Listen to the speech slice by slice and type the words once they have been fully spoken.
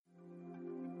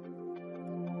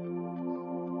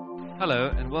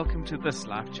Hello and welcome to this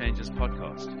Life Changes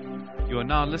podcast. You are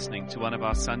now listening to one of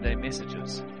our Sunday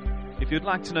messages. If you'd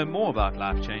like to know more about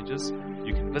Life Changes,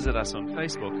 you can visit us on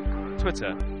Facebook,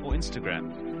 Twitter, or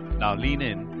Instagram. Now lean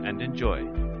in and enjoy.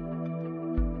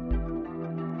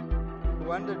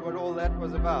 Wondered what all that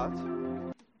was about.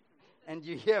 And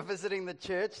you're here visiting the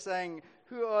church saying,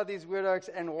 who are these weirdos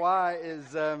and why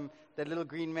is that little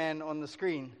green man on the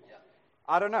screen?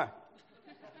 I don't know.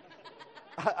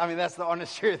 I mean, that's the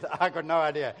honest truth. I got no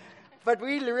idea. But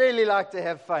we really like to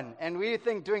have fun. And we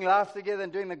think doing life together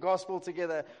and doing the gospel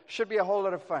together should be a whole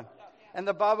lot of fun. And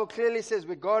the Bible clearly says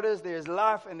where God is, there is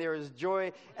life and there is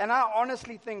joy. And I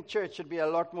honestly think church should be a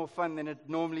lot more fun than it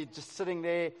normally just sitting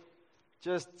there,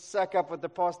 just suck up what the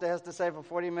pastor has to say for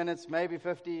 40 minutes, maybe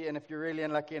 50, and if you're really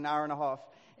unlucky, an hour and a half.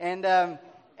 And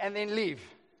then leave.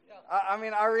 I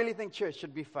mean, I really think church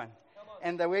should be fun.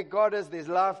 And where God is, there's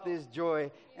life, there's joy.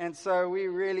 And so we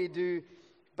really do,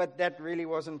 but that really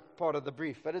wasn't part of the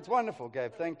brief. But it's wonderful,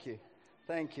 Gabe. Thank you.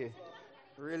 Thank you.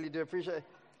 Really do appreciate it.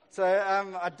 So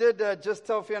I did just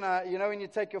tell Fiona, you know, when you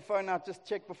take your phone out, just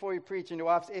check before you preach, and your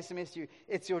wife's SMS you,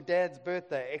 it's your dad's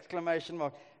birthday, exclamation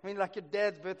mark. I mean, like your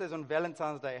dad's birthday is on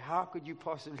Valentine's Day. How could you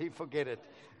possibly forget it?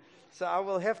 So I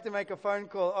will have to make a phone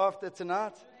call after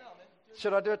tonight.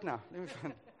 Should I do it now? Let me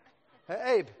phone.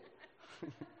 Hey, Abe.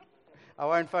 I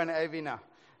won't phone AV now.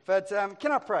 But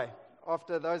can I pray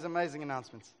after those amazing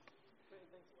announcements?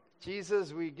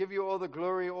 Jesus, we give you all the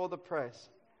glory, all the praise.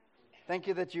 Thank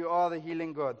you that you are the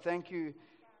healing God. Thank you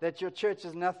that your church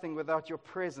is nothing without your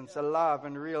presence, alive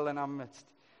and real in our midst.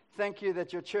 Thank you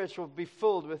that your church will be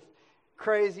filled with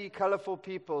crazy, colorful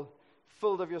people,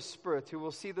 filled of your spirit, who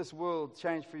will see this world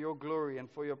change for your glory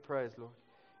and for your praise, Lord.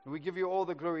 And we give you all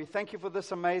the glory. Thank you for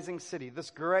this amazing city,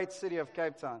 this great city of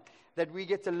Cape Town, that we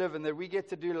get to live in, that we get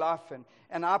to do life in.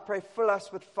 And I pray, fill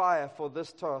us with fire for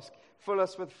this task. Fill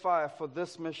us with fire for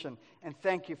this mission. And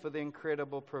thank you for the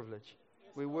incredible privilege.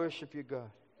 We worship you,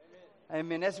 God.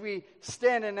 Amen. As we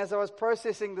stand and as I was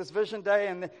processing this Vision Day,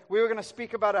 and we were going to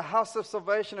speak about a house of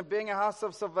salvation and being a house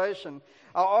of salvation,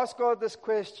 I asked God this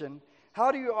question: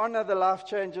 how do you honor the Life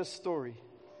Changes story?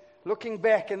 Looking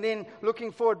back and then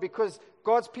looking forward, because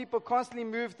God's people constantly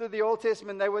moved through the Old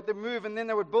Testament. They would move and then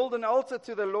they would build an altar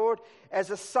to the Lord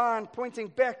as a sign pointing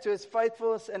back to His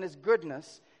faithfulness and His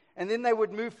goodness. And then they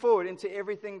would move forward into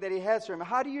everything that He has for them.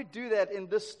 How do you do that in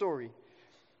this story?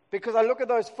 Because I look at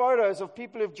those photos of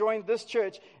people who've joined this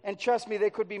church, and trust me,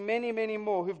 there could be many, many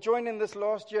more who've joined in this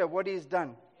last year. What He's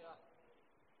done.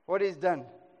 What He's done.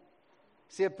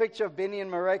 See a picture of Benny and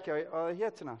Mareka. Are they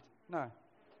here tonight? No.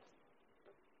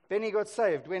 Benny got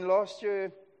saved when last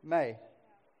year, May.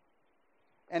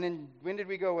 And when did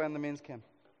we go away on the men's camp?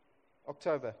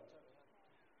 October.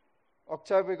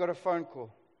 October, we got a phone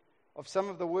call of some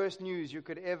of the worst news you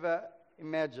could ever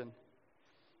imagine.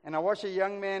 And I watched a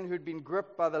young man who'd been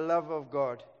gripped by the love of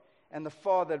God, and the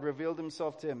Father had revealed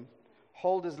Himself to him,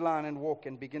 hold his line and walk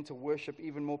and begin to worship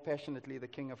even more passionately the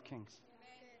King of Kings.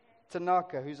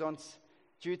 Tanaka, who's on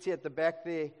duty at the back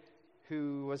there,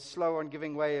 who was slow on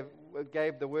giving way,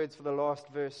 gave the words for the last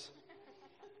verse.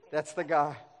 That's the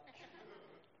guy.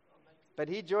 But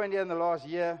he joined here in the last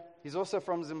year. He's also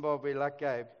from Zimbabwe, like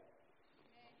Gabe.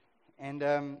 And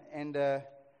a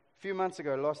few months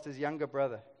ago, lost his younger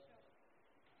brother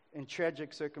in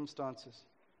tragic circumstances,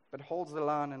 but holds the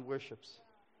line and worships.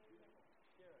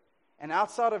 And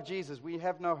outside of Jesus, we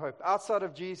have no hope. Outside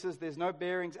of Jesus, there's no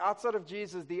bearings. Outside of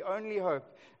Jesus, the only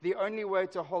hope, the only way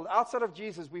to hold. Outside of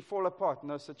Jesus, we fall apart in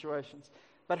those situations.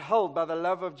 But held by the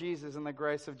love of Jesus and the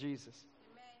grace of Jesus,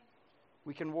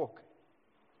 we can walk.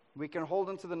 We can hold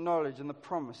into the knowledge and the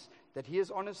promise that He is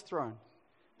on His throne.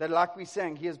 That, like we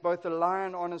sang, He is both the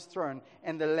lion on His throne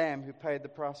and the lamb who paid the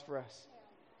price for us.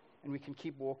 And we can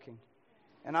keep walking.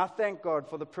 And I thank God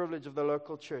for the privilege of the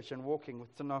local church and walking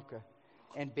with Tanaka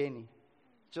and Benny.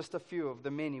 Just a few of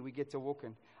the many we get to walk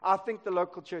in. I think the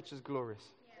local church is glorious.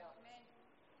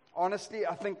 Honestly,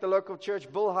 I think the local church,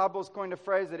 Bill Hybels coined a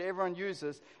phrase that everyone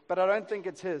uses, but I don't think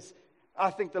it's his. I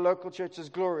think the local church is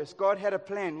glorious. God had a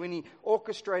plan when He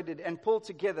orchestrated and pulled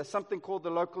together something called the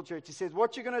local church. He says,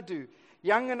 what you're going to do,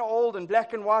 young and old and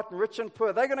black and white and rich and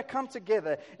poor, they're going to come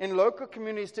together in local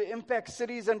communities to impact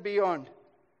cities and beyond.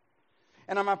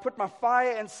 And I'm going to put my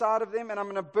fire inside of them, and I'm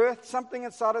going to birth something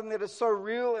inside of them that is so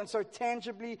real and so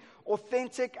tangibly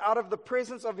authentic out of the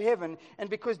presence of heaven. And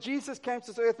because Jesus came to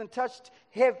this earth and touched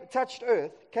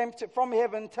earth, from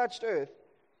heaven, touched earth,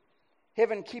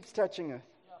 heaven keeps touching earth.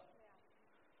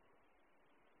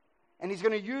 And He's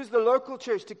going to use the local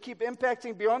church to keep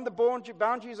impacting beyond the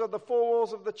boundaries of the four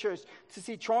walls of the church, to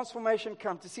see transformation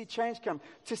come, to see change come,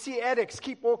 to see addicts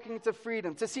keep walking into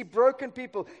freedom, to see broken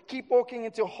people keep walking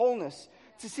into wholeness,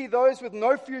 to see those with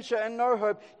no future and no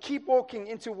hope keep walking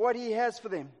into what He has for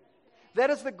them. That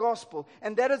is the gospel,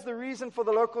 and that is the reason for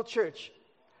the local church.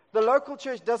 The local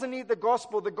church doesn't need the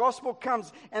gospel. The gospel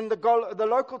comes, and the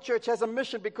local church has a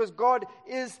mission because God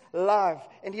is live,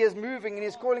 and He is moving, and He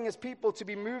is calling His people to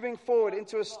be moving forward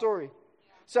into a story.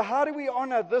 So how do we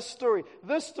honor this story?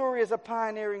 This story is a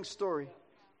pioneering story.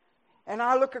 And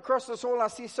I look across this hall, I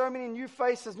see so many new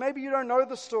faces. Maybe you don't know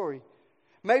the story.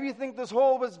 Maybe you think this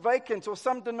hall was vacant or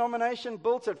some denomination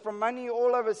built it from money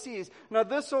all overseas. No,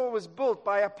 this hall was built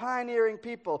by a pioneering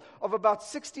people of about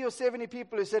 60 or 70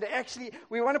 people who said, actually,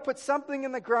 we want to put something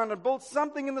in the ground and build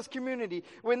something in this community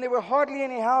when there were hardly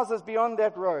any houses beyond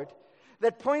that road.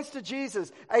 That points to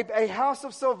Jesus, a house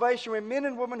of salvation where men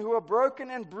and women who are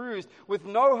broken and bruised with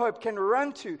no hope can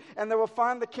run to, and they will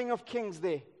find the King of Kings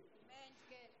there.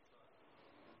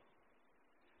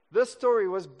 This story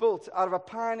was built out of a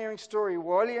pioneering story.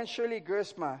 Wally and Shirley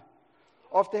Gersma,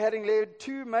 after having led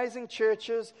two amazing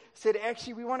churches, said,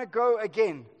 actually, we want to go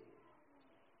again.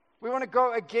 We want to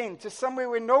go again to somewhere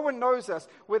where no one knows us,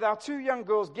 with our two young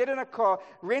girls, get in a car,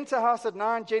 rent a house at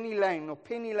 9 Jenny Lane, or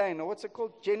Penny Lane, or what's it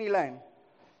called? Jenny Lane,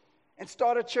 and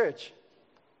start a church.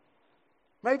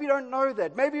 Maybe you don't know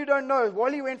that. Maybe you don't know.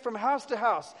 Wally went from house to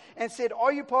house and said,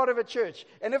 are you part of a church?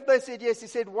 And if they said yes, he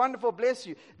said, wonderful, bless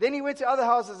you. Then he went to other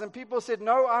houses and people said,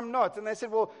 no, I'm not. And they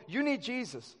said, well, you need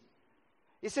Jesus.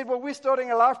 He said, well, we're starting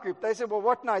a life group. They said, well,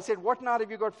 what night? He said, what night have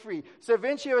you got free? So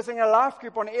eventually he was in a life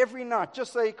group on every night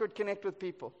just so he could connect with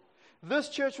people. This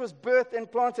church was birthed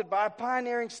and planted by a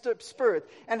pioneering spirit.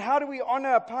 And how do we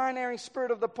honor a pioneering spirit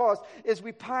of the past? Is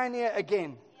we pioneer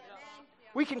again.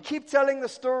 We can keep telling the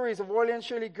stories of Wally and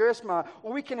Shirley Gersma,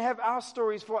 or we can have our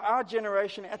stories for our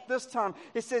generation at this time.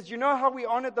 It says, you know how we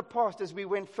honored the past as we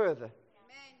went further.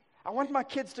 Amen. I want my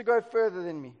kids to go further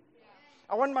than me.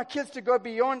 I want my kids to go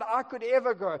beyond I could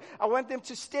ever go. I want them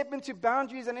to step into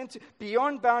boundaries and into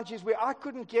beyond boundaries where I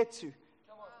couldn't get to.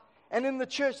 And in the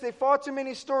church, there are far too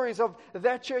many stories of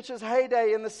that church's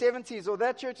heyday in the 70s or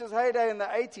that church's heyday in the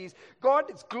 80s.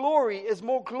 God's glory is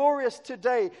more glorious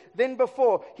today than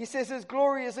before. He says His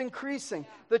glory is increasing.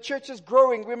 The church is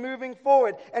growing. We're moving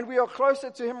forward. And we are closer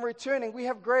to Him returning. We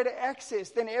have greater access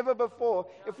than ever before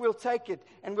if we'll take it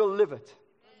and we'll live it.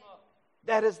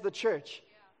 That is the church.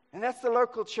 And that's the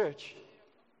local church.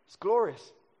 It's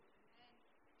glorious.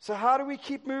 So how do we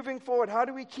keep moving forward? How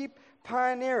do we keep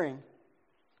pioneering?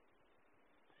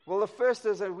 Well, the first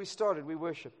is that we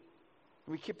worship.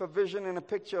 We keep a vision and a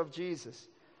picture of Jesus,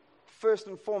 first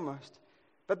and foremost.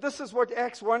 But this is what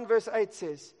Acts 1 verse 8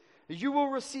 says. You will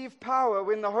receive power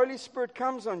when the Holy Spirit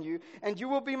comes on you, and you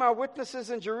will be my witnesses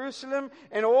in Jerusalem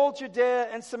and all Judea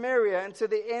and Samaria and to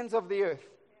the ends of the earth.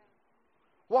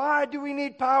 Why do we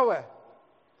need power?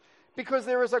 Because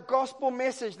there is a gospel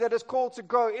message that is called to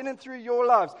go in and through your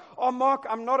lives. Oh, Mark,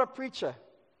 I'm not a preacher.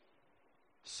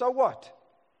 So what?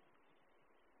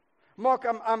 Mark,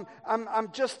 I'm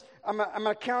an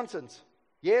accountant.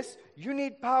 Yes, you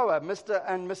need power, Mr.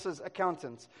 and Mrs.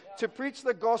 Accountants, to preach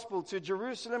the gospel to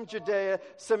Jerusalem, Judea,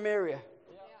 Samaria.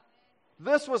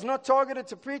 This was not targeted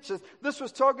to preachers. This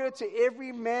was targeted to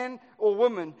every man or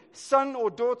woman, son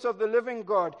or daughter of the living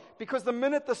God. Because the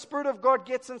minute the Spirit of God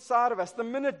gets inside of us, the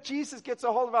minute Jesus gets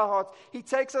a hold of our hearts, He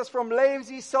takes us from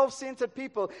lazy, self-centered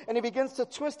people, and He begins to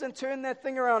twist and turn that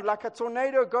thing around like a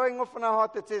tornado going off in our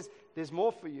heart that says, there's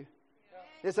more for you.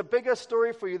 There's a bigger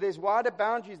story for you. There's wider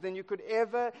boundaries than you could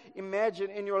ever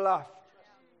imagine in your life.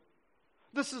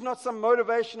 This is not some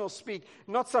motivational speak,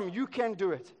 not some you can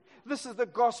do it. This is the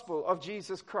gospel of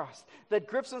Jesus Christ that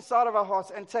grips inside of our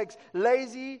hearts and takes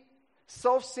lazy,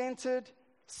 self-centered,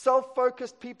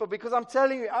 self-focused people. Because I'm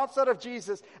telling you, outside of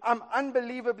Jesus, I'm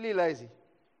unbelievably lazy.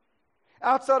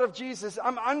 Outside of Jesus,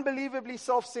 I'm unbelievably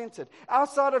self-centered.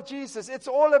 Outside of Jesus, it's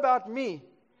all about me.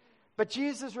 But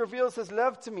Jesus reveals His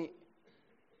love to me.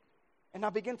 And I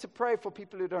begin to pray for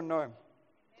people who don't know Him.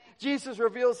 Jesus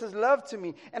reveals His love to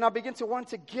me, and I begin to want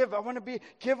to give. I want to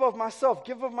give of myself,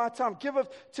 give of my time,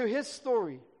 to His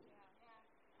story.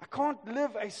 I can't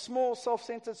live a small,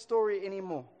 self-centered story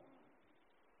anymore.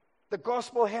 The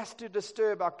gospel has to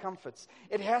disturb our comforts.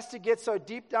 It has to get so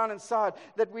deep down inside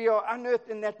that we are unearthed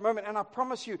in that moment. And I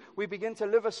promise you, we begin to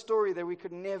live a story that we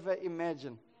could never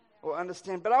imagine or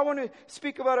understand. But I want to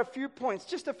speak about a few points,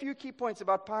 just a few key points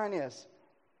about pioneers.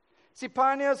 See,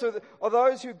 pioneers are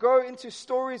those who go into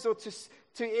stories or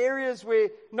to areas where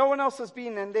no one else has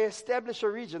been, and they establish a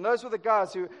region. Those were the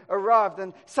guys who arrived,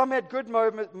 and some had good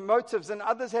motives and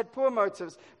others had poor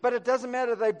motives, but it doesn't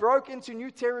matter. They broke into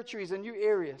new territories and new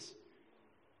areas.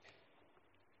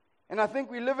 And I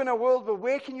think we live in a world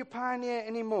where can you pioneer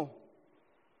anymore?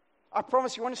 I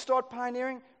promise you want to start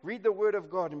pioneering? Read the Word of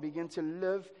God and begin to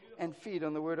live and feed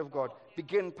on the Word of God.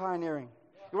 Begin pioneering.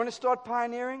 You want to start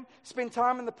pioneering? Spend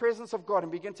time in the presence of God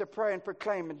and begin to pray and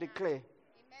proclaim and declare.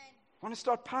 Want to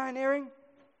start pioneering?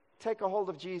 Take a hold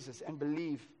of Jesus and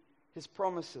believe His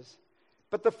promises.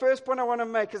 But the first point I want to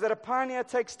make is that a pioneer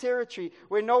takes territory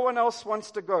where no one else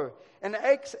wants to go. In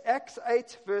Acts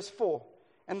 8 verse 4,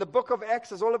 and the book of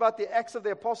Acts is all about the Acts of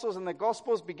the Apostles and the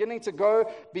Gospels beginning to go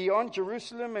beyond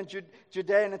Jerusalem and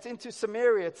Judea, and it's into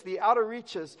Samaria. It's the outer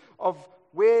reaches of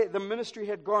where the ministry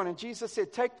had gone. And Jesus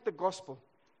said, take the gospel.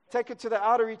 Take it to the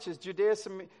outer reaches,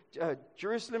 Jerusalem,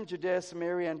 Judea,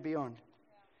 Samaria, and beyond.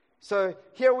 So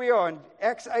here we are in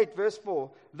Acts 8 verse 4.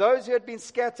 Those who had been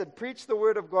scattered preached the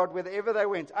word of God wherever they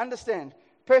went. Understand,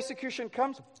 persecution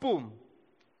comes, boom.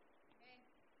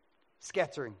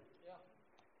 Scattering.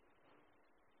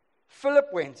 Philip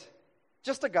went,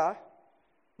 just a guy,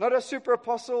 not a super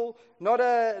apostle, not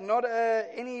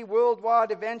any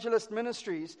worldwide evangelist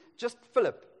ministries, just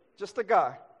Philip, just a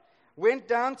guy. Went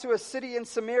down to a city in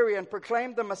Samaria and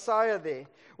proclaimed the Messiah there.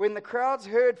 When the crowds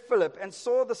heard Philip and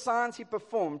saw the signs he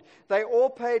performed, they all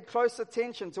paid close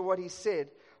attention to what he said.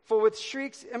 For with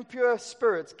shrieks impure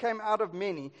spirits came out of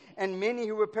many, and many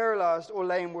who were paralyzed or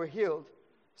lame were healed.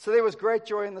 So there was great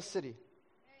joy in the city.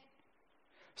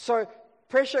 So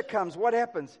pressure comes. What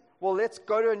happens? Well, let's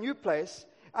go to a new place.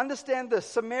 Understand this.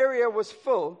 Samaria was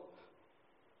full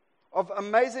of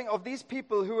these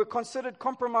people who were considered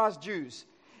compromised Jews.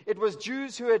 It was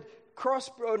Jews who had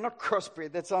not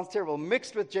crossbred, that sounds terrible,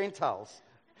 mixed with Gentiles.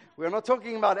 We're not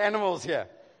talking about animals here.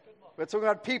 We're talking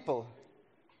about people.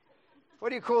 What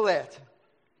do you call that?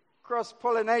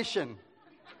 Cross-pollination.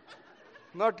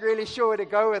 Not really sure where to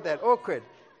go with that. Awkward.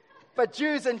 But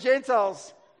Jews and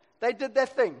Gentiles, they did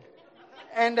that thing.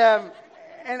 And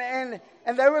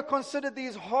they were considered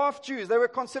these half-Jews. They were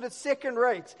considered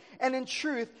second-rate. And in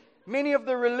truth, many of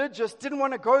the religious didn't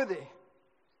want to go there.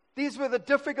 These were the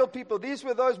difficult people. These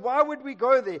were those, why would we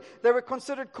go there? They were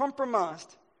considered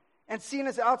compromised and seen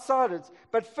as outsiders.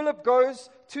 But Philip goes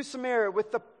to Samaria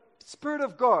with the Spirit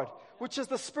of God, which is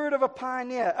the spirit of a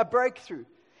pioneer, a breakthrough.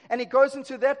 And he goes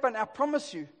into that, but I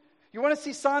promise you, you want to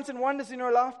see signs and wonders in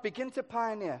your life? Begin to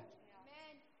pioneer. Amen.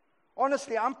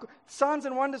 Honestly, signs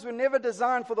and wonders were never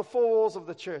designed for the four walls of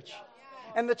the church.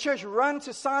 And the church run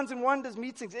to signs and wonders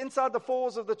meetings inside the four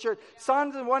walls of the church.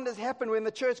 Signs and wonders happen when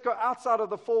the church go outside of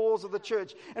the four walls of the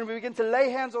church. And we begin to lay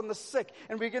hands on the sick.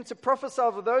 And we begin to prophesy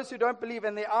over those who don't believe.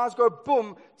 And their eyes go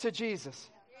boom to Jesus.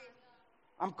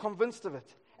 I'm convinced of it.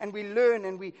 And we learn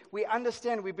and we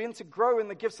understand. We begin to grow in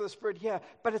the gifts of the Spirit here.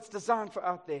 But it's designed for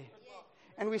out there.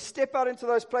 And we step out into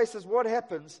those places. What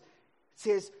happens? It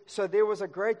says, so there was a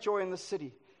great joy in the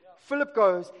city. Philip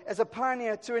goes as a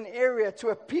pioneer to an area, to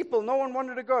a people no one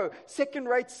wanted to go,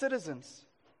 second-rate citizens.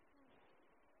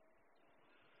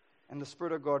 And the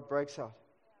Spirit of God breaks out.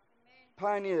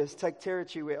 Pioneers take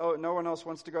territory where no one else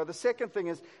wants to go. The second thing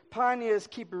is pioneers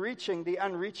keep reaching the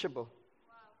unreachable.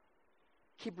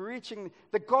 Keep reaching.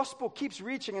 The gospel keeps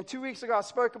reaching. And 2 weeks ago I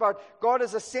spoke about God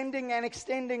as ascending and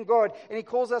extending God. And He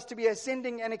calls us to be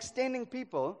ascending and extending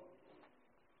people.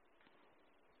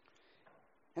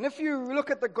 And if you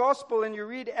look at the gospel and you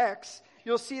read Acts,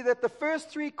 you'll see that the first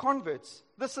three converts,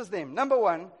 this is them. Number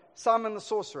one, Simon the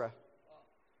sorcerer.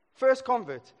 First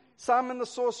convert, Simon the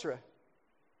sorcerer.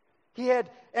 He had,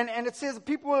 and it says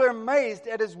people were amazed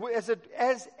at his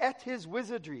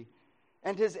wizardry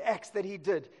and his acts that he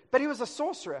did. But he was a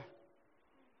sorcerer.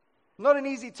 Not an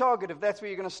easy target if that's where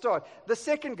you're going to start. The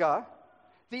second guy,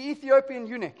 the Ethiopian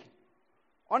eunuch,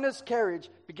 on his carriage,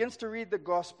 begins to read the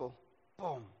gospel.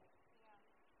 Boom.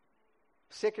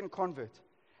 Second convert.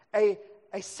 A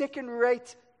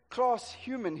second-rate class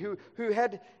human who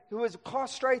was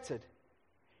castrated,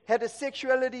 had his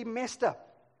sexuality messed up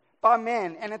by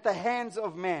man and at the hands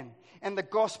of man. And the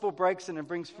gospel breaks in and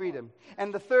brings freedom.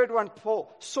 And the third one,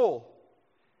 Saul,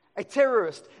 a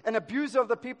terrorist, an abuser of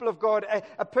the people of God,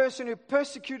 a person who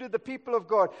persecuted the people of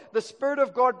God. The Spirit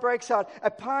of God breaks out.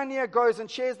 A pioneer goes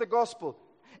and shares the gospel.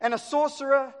 And a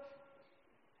sorcerer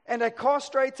and a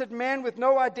castrated man with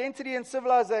no identity in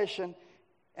civilization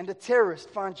and a terrorist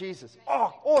find Jesus.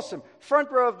 Oh, awesome.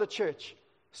 Front row of the church.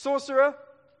 Sorcerer,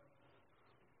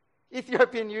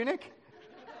 Ethiopian eunuch.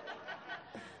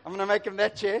 I'm going to make him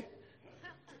that chair.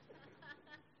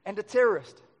 And a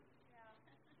terrorist.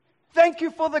 Thank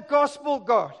you for the gospel,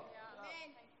 God.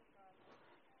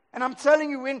 And I'm telling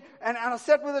you, and I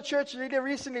sat with a church leader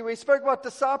recently where he spoke about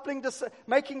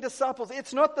making disciples.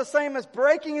 It's not the same as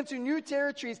breaking into new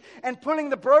territories and pulling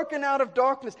the broken out of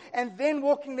darkness and then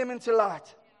walking them into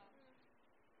light.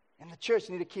 And the church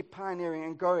need to keep pioneering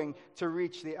and going to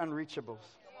reach the unreachables.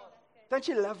 Don't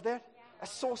you love that? A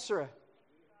sorcerer.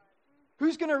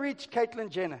 Who's going to reach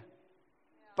Caitlyn Jenner?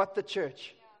 But the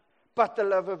church. But the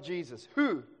love of Jesus.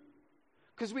 Who?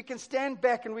 Because we can stand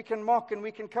back and we can mock and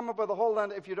we can come up with a whole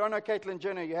lot. If you don't know Caitlyn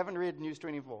Jenner, you haven't read News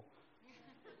 24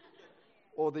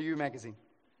 or the U magazine.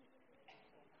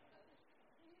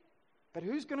 But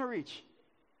who's going to reach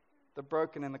the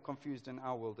broken and the confused in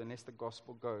our world unless the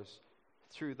gospel goes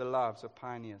through the lives of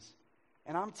pioneers?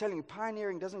 And I'm telling you,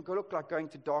 pioneering doesn't look like going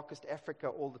to darkest Africa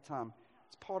all the time.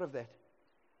 It's part of that.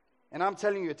 And I'm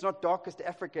telling you, it's not darkest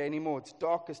Africa anymore. It's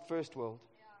darkest first world.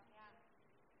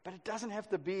 But it doesn't have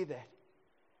to be that.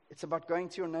 It's about going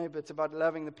to your neighbor. It's about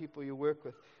loving the people you work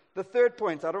with. The third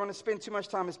point, I don't want to spend too much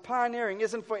time, is pioneering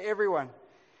isn't for everyone.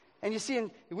 And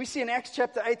we see in Acts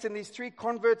chapter 8 in these 3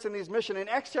 converts and these mission. In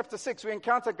Acts chapter 6, we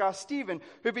encounter guy Stephen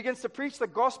who begins to preach the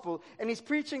gospel. And he's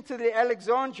preaching to the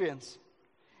Alexandrians.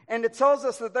 And it tells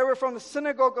us that they were from the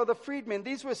synagogue of the freedmen.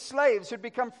 These were slaves who'd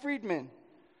become freedmen,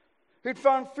 who'd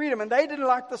found freedom. And they didn't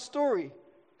like the story.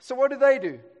 So what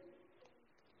do?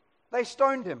 They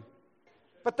stoned him.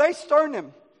 But they stoned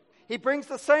him. He brings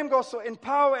the same gospel in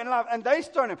power and love, and they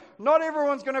stone him. Not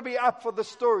everyone's going to be up for the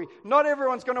story. Not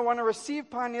everyone's going to want to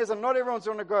receive pioneers, and not everyone's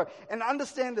going to go. And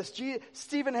understand this,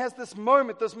 Stephen has this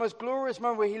moment, this most glorious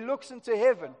moment where he looks into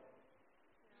heaven.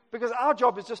 Because our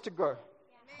job is just to go.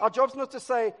 Our job's not to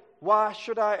say, why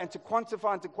should I, and to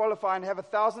quantify and to qualify and have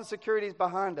 1,000 securities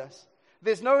behind us.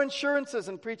 There's no insurances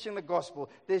in preaching the gospel.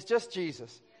 There's just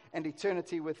Jesus and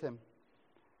eternity with him.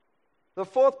 The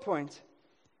fourth point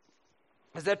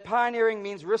is that pioneering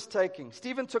means risk-taking.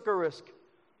 Stephen took a risk.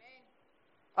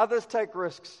 Others take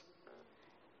risks.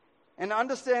 And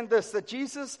understand this, that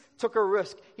Jesus took a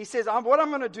risk. He says, what I'm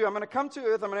going to do, I'm going to come to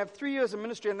earth, I'm going to have 3 years of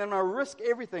ministry, and then I'm going to risk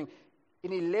everything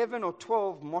in 11 or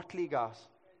 12 motley guys.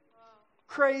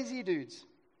 Crazy dudes.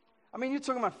 I mean, you're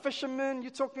talking about fishermen,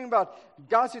 you're talking about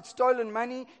guys who'd stolen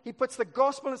money. He puts the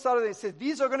gospel inside of them and says,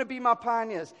 these are going to be my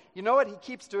pioneers. You know what? He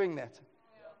keeps doing that.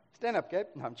 Stand up, Gabe.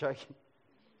 No, I'm joking.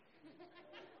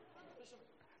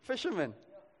 Fishermen.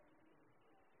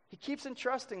 He keeps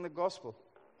entrusting the gospel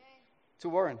to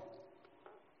Warren.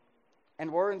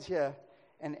 And Warren's here,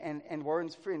 and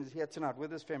Warren's friends here tonight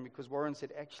with his family, because Warren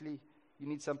said, actually, you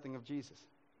need something of Jesus.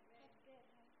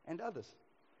 And others.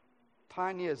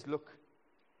 Pioneers look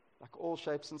like all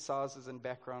shapes and sizes and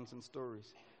backgrounds and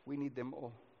stories. We need them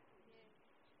all.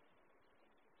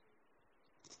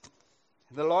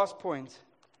 The last point,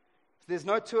 there's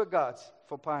no tour guides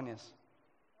for pioneers.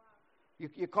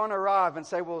 You can't arrive and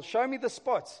say, well, show me the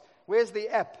spots. Where's the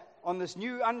app on this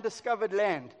new undiscovered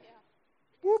land?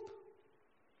 Whoop.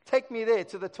 Take me there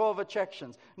to the 12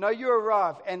 attractions. No, you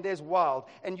arrive and there's wild.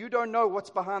 And you don't know what's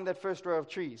behind that first row of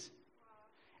trees.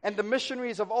 And the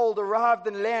missionaries of old arrived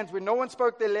in lands where no one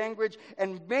spoke their language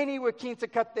and many were keen to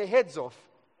cut their heads off.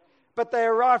 But they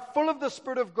arrived full of the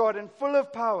Spirit of God and full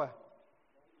of power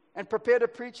and prepared to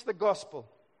preach the gospel.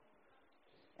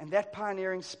 And that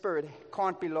pioneering spirit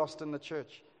can't be lost in the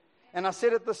church. And I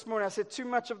said it this morning. I said too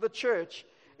much of the church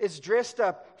is dressed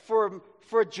up for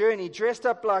a journey, dressed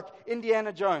up like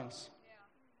Indiana Jones.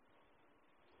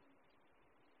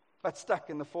 But stuck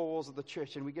in the 4 walls of the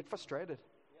church. And we get frustrated.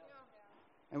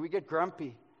 And we get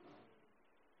grumpy.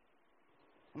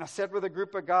 And I sat with a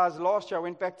group of guys last year. I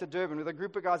went back to Durban with a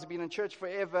group of guys who've been in church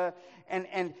forever.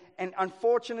 And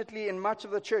unfortunately, in much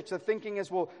of the church, the thinking is,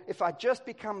 well, if I just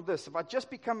become this, if I just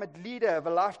become a leader of a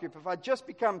life group, if I just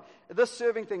become this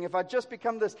serving thing, if I just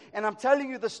become this. And I'm telling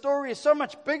you, the story is so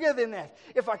much bigger than that.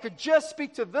 If I could just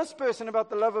speak to this person about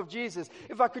the love of Jesus,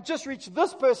 if I could just reach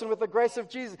this person with the grace of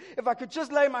Jesus, if I could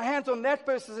just lay my hands on that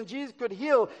person and Jesus could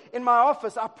heal in my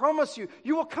office, I promise you,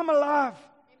 you will come alive.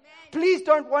 Amen. Please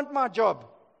don't want my job.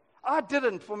 I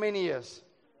didn't for many years.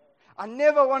 I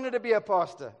never wanted to be a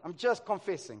pastor. I'm just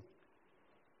confessing.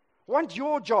 Want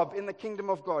your job in the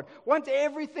kingdom of God. Want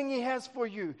everything He has for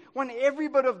you. Want every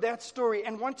bit of that story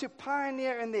and want to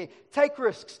pioneer in there. Take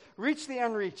risks. Reach the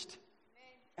unreached.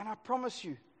 Amen. And I promise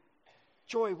you,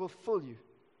 joy will fill you.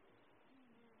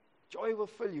 Joy will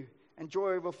fill you. And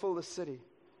joy will fill the city.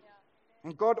 Yeah.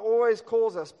 And God always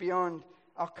calls us beyond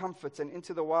our comforts and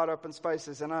into the wide open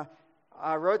spaces. And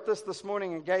I wrote this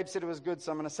morning and Gabe said it was good,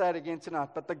 so I'm going to say it again tonight.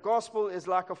 But the gospel is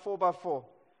like a 4x4.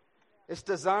 It's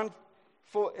designed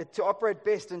for it to operate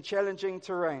best in challenging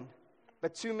terrain.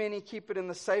 But too many keep it in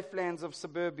the safe lands of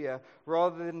suburbia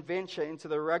rather than venture into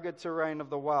the rugged terrain of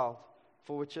the wild,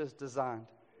 for which it is designed.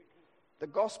 The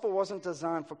gospel wasn't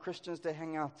designed for Christians to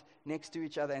hang out next to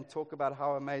each other and talk about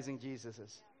how amazing Jesus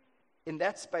is. In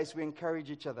that space, we encourage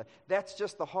each other. That's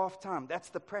just the halftime. That's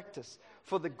the practice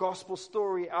for the gospel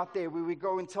story out there where we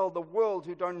go and tell the world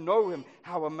who don't know him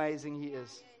how amazing he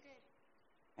is.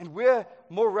 And we're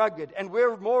more rugged and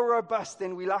we're more robust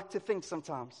than we like to think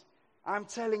sometimes. I'm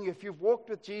telling you, if you've walked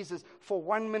with Jesus for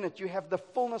 1 minute, you have the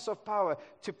fullness of power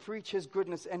to preach his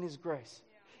goodness and his grace.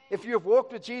 If you have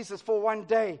walked with Jesus for 1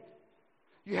 day,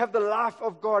 you have the life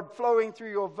of God flowing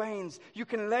through your veins. You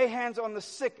can lay hands on the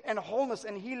sick and wholeness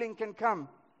and healing can come.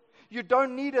 You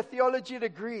don't need a theology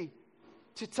degree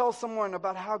to tell someone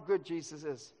about how good Jesus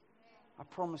is. I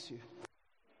promise you.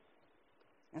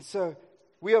 And so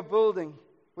we're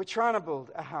trying to build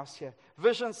a house here.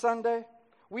 Vision Sunday,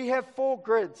 we have 4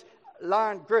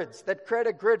 lined grids that create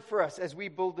a grid for us as we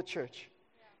build the church.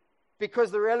 Because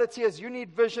the reality is you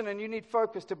need vision and you need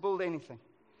focus to build anything.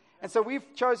 And so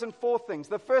we've chosen 4 things.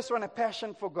 The first one, a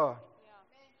passion for God.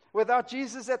 Without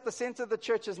Jesus at the center, the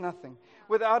church is nothing.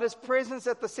 Without his presence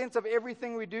at the center of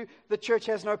everything we do, the church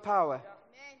has no power.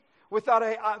 Without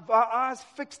our eyes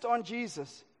fixed on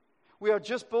Jesus, we are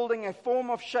just building a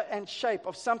form of and shape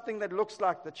of something that looks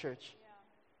like the church.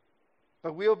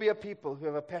 But we'll be a people who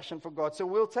have a passion for God. So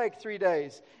we'll take 3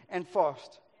 days and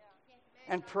fast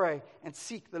and pray and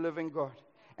seek the living God.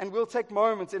 And we'll take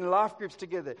moments in life groups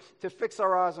together to fix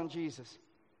our eyes on Jesus.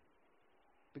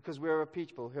 Because we're a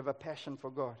people who have a passion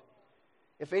for God.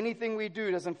 If anything we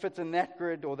do doesn't fit in that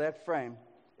grid or that frame,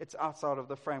 it's outside of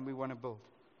the frame we want to build.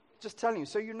 Just telling you.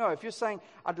 So you know, if you're saying,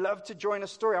 I'd love to join a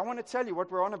story, I want to tell you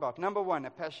what we're on about. Number 1, a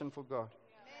passion for God.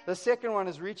 The second one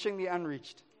is reaching the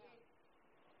unreached.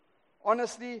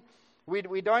 Honestly,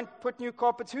 we don't put new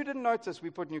carpets. Who didn't notice we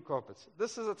put new carpets?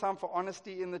 This is a time for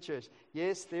honesty in the church.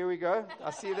 Yes, there we go.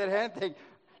 I see that hand.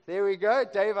 There we go.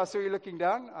 Dave, I saw you looking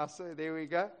down. There we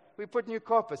go. We put new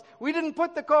carpets. We didn't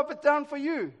put the carpet down for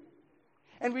you.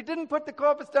 And we didn't put the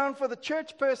carpets down for the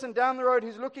church person down the road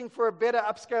who's looking for a better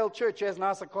upscale church who has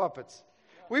nicer carpets.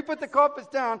 We put the carpets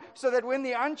down so that when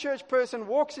the unchurched person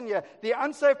walks in here, the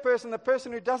unsaved person, the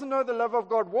person who doesn't know the love of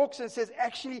God walks in and says,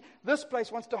 actually, this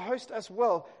place wants to host us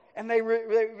well. And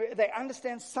they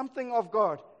understand something of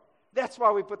God. That's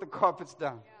why we put the carpets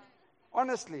down.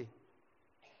 Honestly.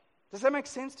 Does that make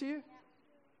sense to you?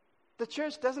 The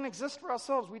church doesn't exist for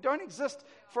ourselves. We don't exist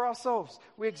for ourselves.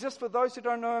 We exist for those who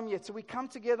don't know him yet. So we come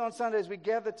together on Sundays, we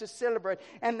gather to celebrate.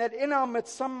 And that in our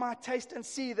midst, some might taste and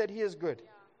see that he is good.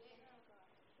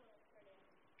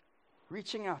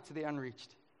 Reaching out to the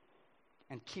unreached.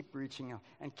 And keep reaching out.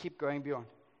 And keep going beyond.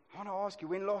 I want to ask you,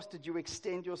 when last did you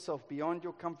extend yourself beyond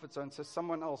your comfort zone so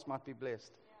someone else might be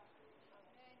blessed?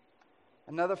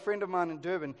 Another friend of mine in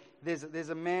Durban, there's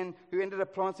a man who ended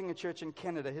up planting a church in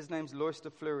Canada. His name's Lois de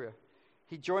Fleuria.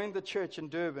 He joined the church in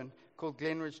Durban called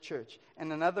Glenridge Church.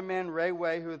 And another man, Ray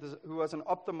Way, who was an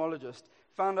ophthalmologist,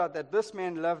 found out that this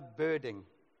man loved birding.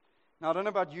 Now, I don't know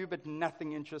about you, but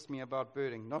nothing interests me about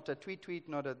birding. Not a tweet,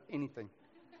 not a anything.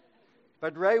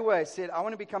 But Ray Way said, I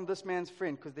want to become this man's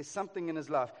friend because there's something in his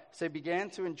life. So he began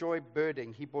to enjoy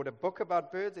birding. He bought a book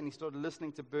about birds and he started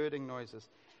listening to birding noises.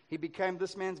 He became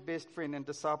this man's best friend and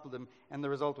discipled him. And the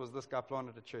result was this guy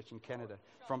planted a church in Canada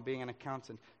from being an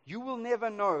accountant. You will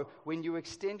never know when you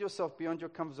extend yourself beyond your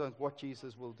comfort zone what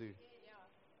Jesus will do.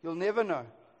 You'll never know.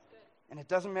 And it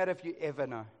doesn't matter if you ever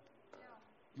know.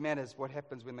 It matters what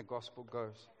happens when the gospel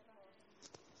goes.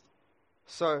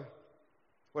 So,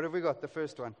 what have we got? The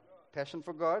first one. Passion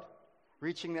for God,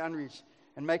 reaching the unreached,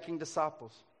 and making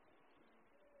disciples.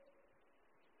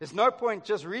 There's no point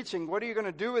just reaching. What are you going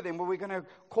to do with them? Well, we're going to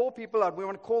call people out. We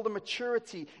want to call the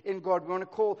maturity in God. We want to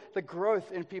call the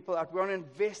growth in people out. We want to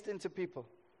invest into people.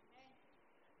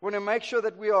 We want to make sure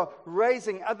that we are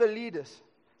raising other leaders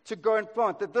to go and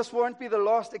plant, that this won't be the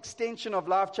last extension of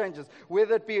Life Changes,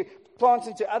 whether it be plants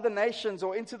into other nations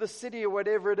or into the city or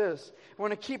whatever it is. We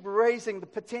want to keep raising the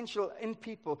potential in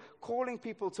people, calling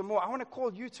people to more. I want to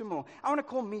call you to more. I want to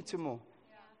call me to more.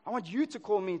 I want you to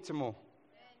call me to more.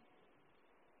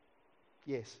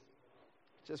 Yes.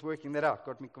 Just working that out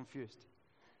got me confused.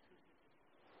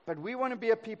 But we want to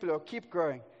be a people who keep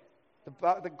growing.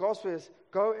 The gospel is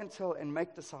go and tell and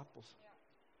make disciples.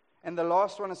 And the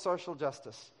last one is social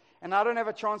justice. And I don't have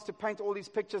a chance to paint all these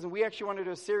pictures, and we actually want to do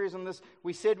a series on this.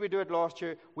 We said we'd do it last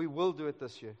year. We will do it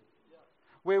this year.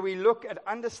 Where we look at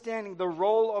understanding the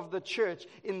role of the church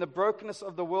in the brokenness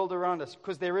of the world around us,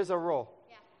 because there is a role.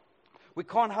 We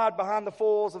can't hide behind the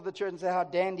four walls of the church and say how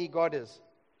dandy God is.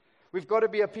 We've got to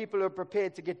be a people who are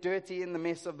prepared to get dirty in the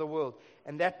mess of the world.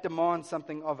 And that demands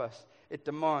something of us. It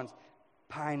demands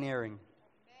pioneering.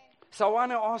 So I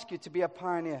want to ask you to be a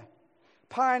pioneer.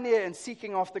 Pioneer in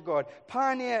seeking after God.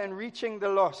 Pioneer in reaching the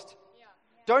lost.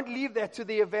 Don't leave that to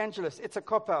the evangelist. It's a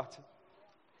cop-out.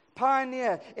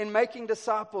 Pioneer in making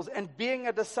disciples and being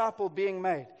a disciple being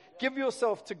made. Give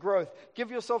yourself to growth. Give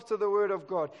yourself to the Word of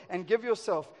God. And give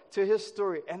yourself to His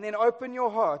story. And then open your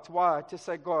heart. Why? To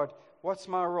say, God, what's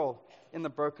my role in the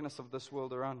brokenness of this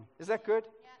world around me? Is that good?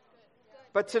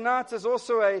 But tonight is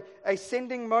also a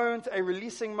sending moment, a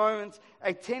releasing moment,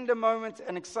 a tender moment,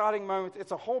 an exciting moment.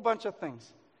 It's a whole bunch of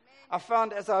things. I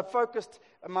found as I focused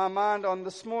my mind on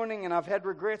this morning, and I've had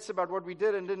regrets about what we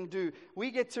did and didn't do, we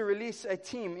get to release a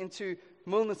team into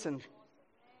Milnerton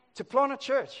to plant a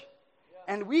church.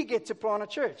 And we get to plant a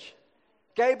church.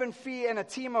 Gabe and Fee and a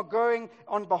team are going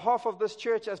on behalf of this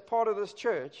church as part of this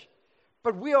church.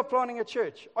 But we are planting a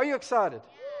church. Are you excited?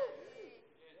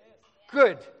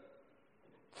 Good.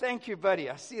 Thank you, buddy.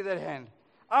 I see that hand.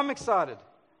 I'm excited.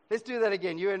 Let's do that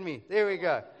again, you and me. There we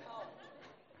go.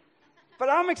 But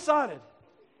I'm excited.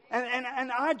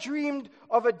 And I dreamed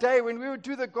of a day when we would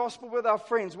do the gospel with our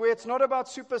friends, where it's not about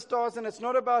superstars and it's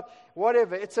not about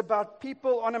whatever. It's about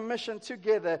people on a mission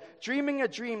together, dreaming a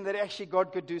dream that actually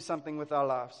God could do something with our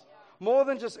lives. More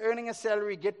than just earning a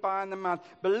salary, get by in the month,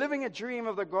 but living a dream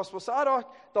of the gospel. So I'd ask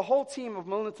the whole team of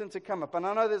Milnerton to come up. And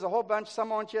I know there's a whole bunch,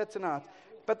 some aren't here tonight.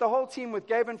 But the whole team with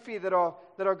Gabe and Fee that are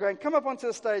going, come up onto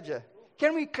the stage here.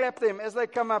 Can we clap them as they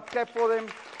come up? Clap for them.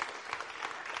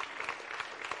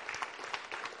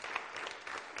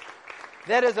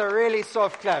 That is a really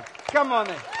soft clap. Come on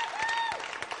then.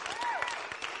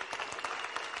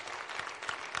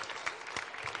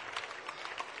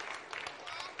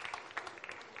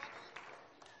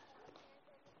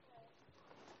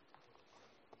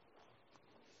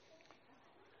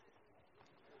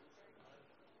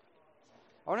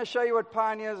 I want to show you what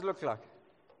pioneers look like.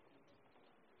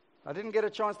 I didn't get a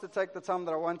chance to take the time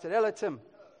that I wanted. Hello, Tim.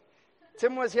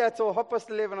 Tim was here till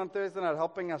 11:30 on Thursday night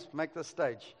helping us make the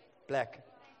stage black.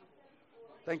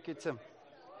 Thank you, Tim.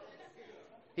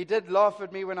 He did laugh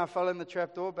at me when I fell in the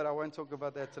trapdoor, but I won't talk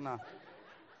about that tonight.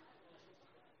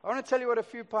 I want to tell you what a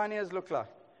few pioneers look like.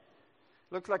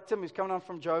 Looks like Tim, who's coming on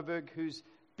from Joburg, who's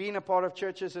been a part of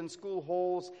churches and school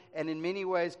halls, and in many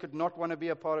ways could not want to be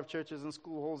a part of churches and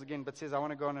school halls again, but says, I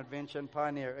want to go on an adventure and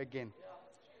pioneer again.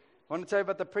 I want to tell you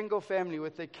about the Pringle family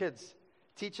with their kids,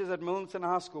 teachers at Milnerton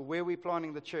High School, where we're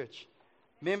planning the church,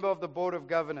 member of the board of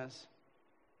governors.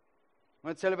 I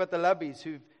want to tell you about the Lubbies,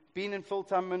 who've been in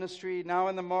full-time ministry, now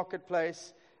in the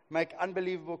marketplace, make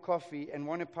unbelievable coffee, and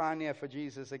want to pioneer for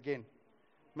Jesus again.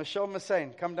 Michelle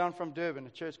Massain, come down from Durban, a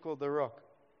church called The Rock.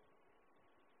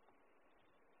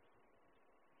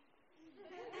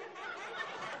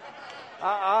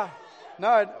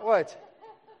 No, wait.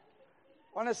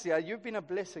 Honestly, you've been a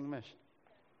blessing, Mish.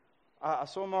 I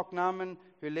saw Mark Nauman,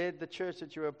 who led the church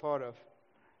that you were a part of,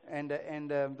 and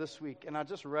this week, and I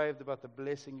just raved about the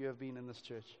blessing you have been in this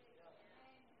church.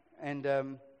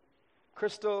 And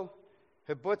Crystal,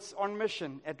 her boots on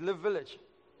mission at Live Village,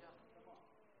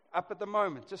 up at the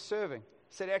moment, just serving.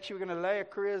 Said, actually, we're going to lay our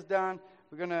careers down.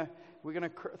 We're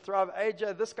going to thrive.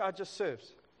 AJ, this guy just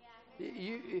serves.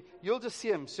 You'll just see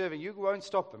him serving. You won't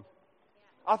stop him.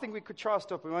 I think we could try to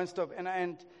stop him. We won't stop. And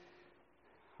I'm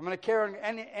going to carry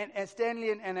on. And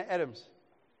Stanley and Anna Adams.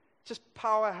 Just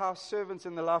powerhouse servants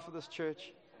in the life of this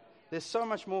church. There's so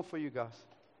much more for you guys.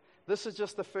 This is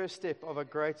just the first step of a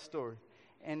great story.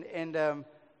 And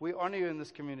we honor you in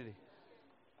this community.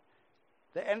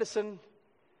 The Anderson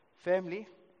family.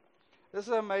 This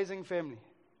is an amazing family.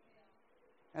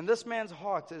 And this man's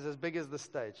heart is as big as the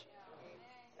stage.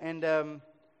 And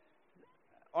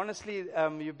honestly,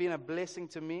 you've been a blessing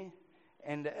to me.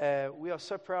 And we are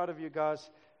so proud of you guys.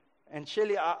 And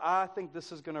Shelley, I think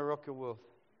this is going to rock your world.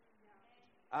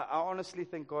 I honestly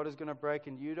think God is going to break,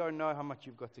 and you don't know how much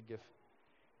you've got to give.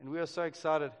 And we are so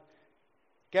excited.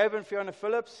 Gabe and Fiona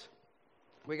Phillips,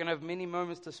 we're going to have many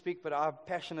moments to speak, but I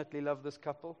passionately love this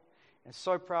couple. And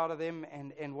so proud of them.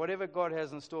 And whatever God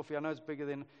has in store for you, I know it's bigger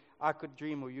than I could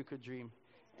dream or you could dream.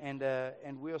 And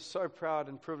we are so proud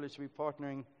and privileged to be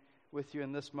partnering with you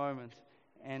in this moment.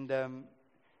 And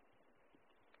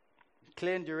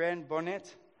Claire and Duran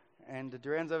Bonnet, and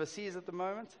Duran's overseas at the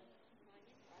moment.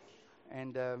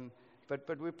 And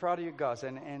but we're proud of you guys.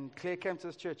 And Claire came to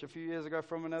this church a few years ago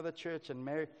from another church and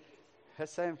married her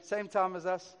same time as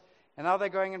us. And now they're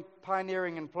going and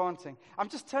pioneering and planting. I'm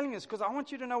just telling you this because I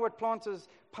want you to know what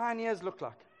pioneers look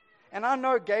like. And I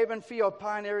know Gabe and Fee are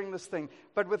pioneering this thing.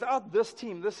 But without this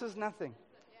team, this is nothing.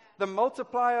 The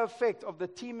multiplier effect of the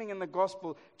teaming in the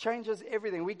gospel changes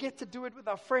everything. We get to do it with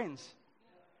our friends.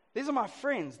 These are my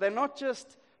friends. They're not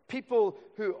just people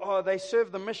who they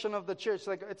serve the mission of the church.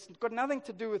 Like, it's got nothing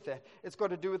to do with that. It's got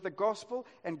to do with the gospel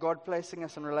and God placing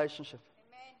us in relationship.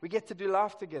 Amen. We get to do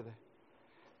life together.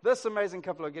 This amazing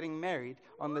couple are getting married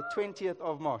on the 20th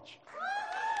of March.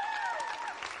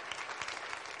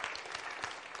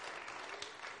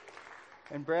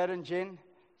 And Brad and Jen,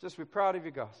 we're proud of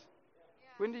you guys. Yeah.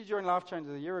 When did you join Life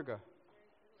Changers? A year ago?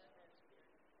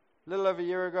 A little over a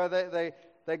year ago.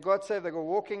 They got saved. They go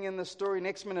walking in the story.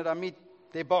 Next minute, I meet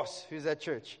their boss, who's at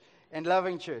church, and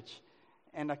loving church.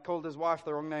 And I called his wife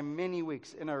the wrong name many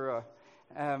weeks in a row.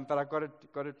 But I got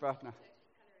it right now.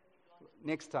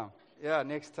 Next time. Yeah,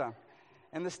 next time.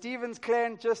 And the Stevens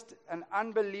clan, just an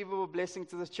unbelievable blessing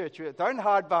to this church. Don't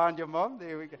hide behind your mom.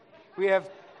 There we go. We have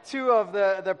two of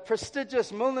the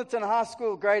prestigious Milnerton High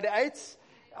School grade 8s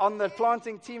on the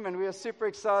planting team, and we are super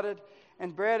excited.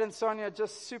 And Brad and Sonia,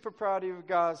 just super proud of you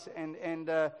guys. And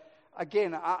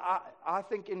again, I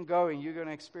think in going, you're going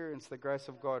to experience the grace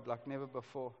of God like never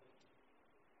before.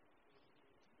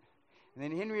 And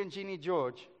then Henry and Jeannie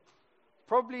George,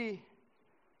 probably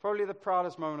the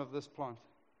proudest moment of this plant.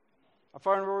 I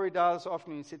phoned Rory Dyer this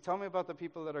afternoon. He said, tell me about the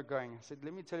people that are going. I said,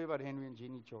 let me tell you about Henry and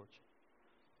Jeannie George,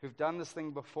 who've done this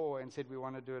thing before and said we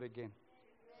want to do it again.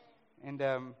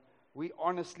 And we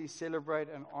honestly celebrate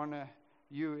and honor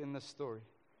you in this story.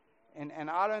 And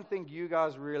I don't think you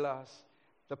guys realize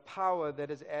the power that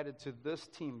is added to this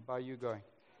team by you going.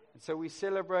 And so we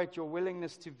celebrate your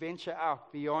willingness to venture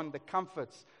out beyond the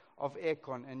comforts of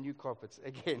aircon and new carpets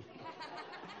again.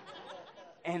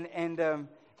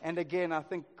 And again, I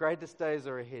think greatest days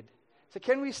are ahead. So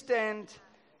can we stand?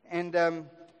 And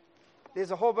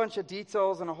there's a whole bunch of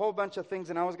details and a whole bunch of things.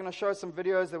 And I was going to show some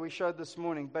videos that we showed this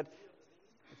morning. But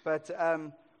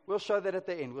we'll show that at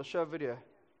the end. We'll show a video.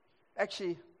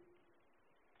 Actually,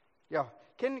 yeah.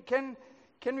 Can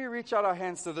we reach out our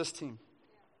hands to this team?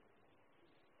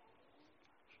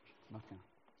 Not now.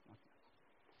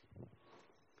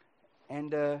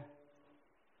 And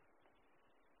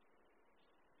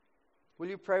will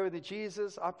you pray with me?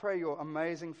 Jesus, I pray your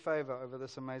amazing favor over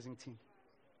this amazing team.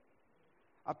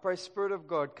 I pray, Spirit of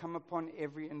God, come upon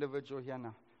every individual here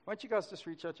now. Why don't you guys just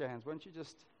reach out your hands? Why don't you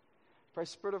just pray,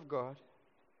 Spirit of God,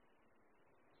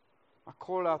 I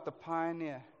call out the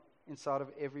pioneer inside of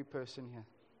every person here.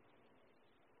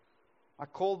 I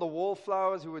call the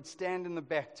wallflowers who would stand in the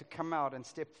back to come out and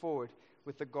step forward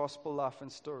with the gospel life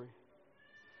and story.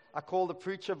 I call the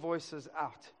preacher voices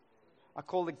out. I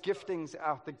call the giftings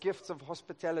out, the gifts of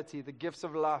hospitality, the gifts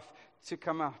of life to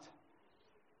come out.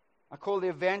 I call the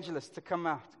evangelists to come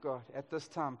out, God, at this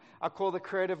time. I call the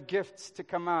creative gifts to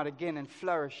come out again and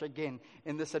flourish again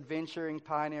in this adventuring,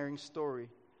 pioneering story.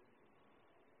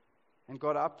 And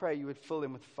God, I pray you would fill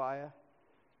them with fire.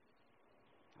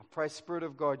 I pray, Spirit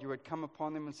of God, you would come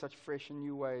upon them in such fresh and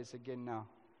new ways again now.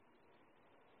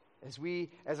 As we,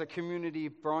 as a community,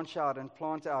 branch out and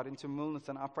plant out into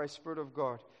Milnerton, I pray, Spirit of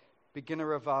God, begin a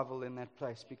revival in that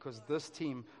place, because this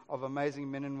team of amazing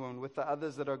men and women, with the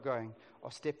others that are going,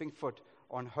 are stepping foot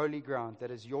on holy ground that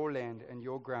is your land and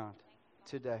your ground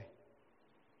today.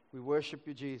 We worship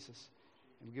you, Jesus,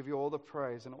 and we give you all the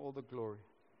praise and all the glory.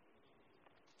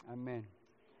 Amen.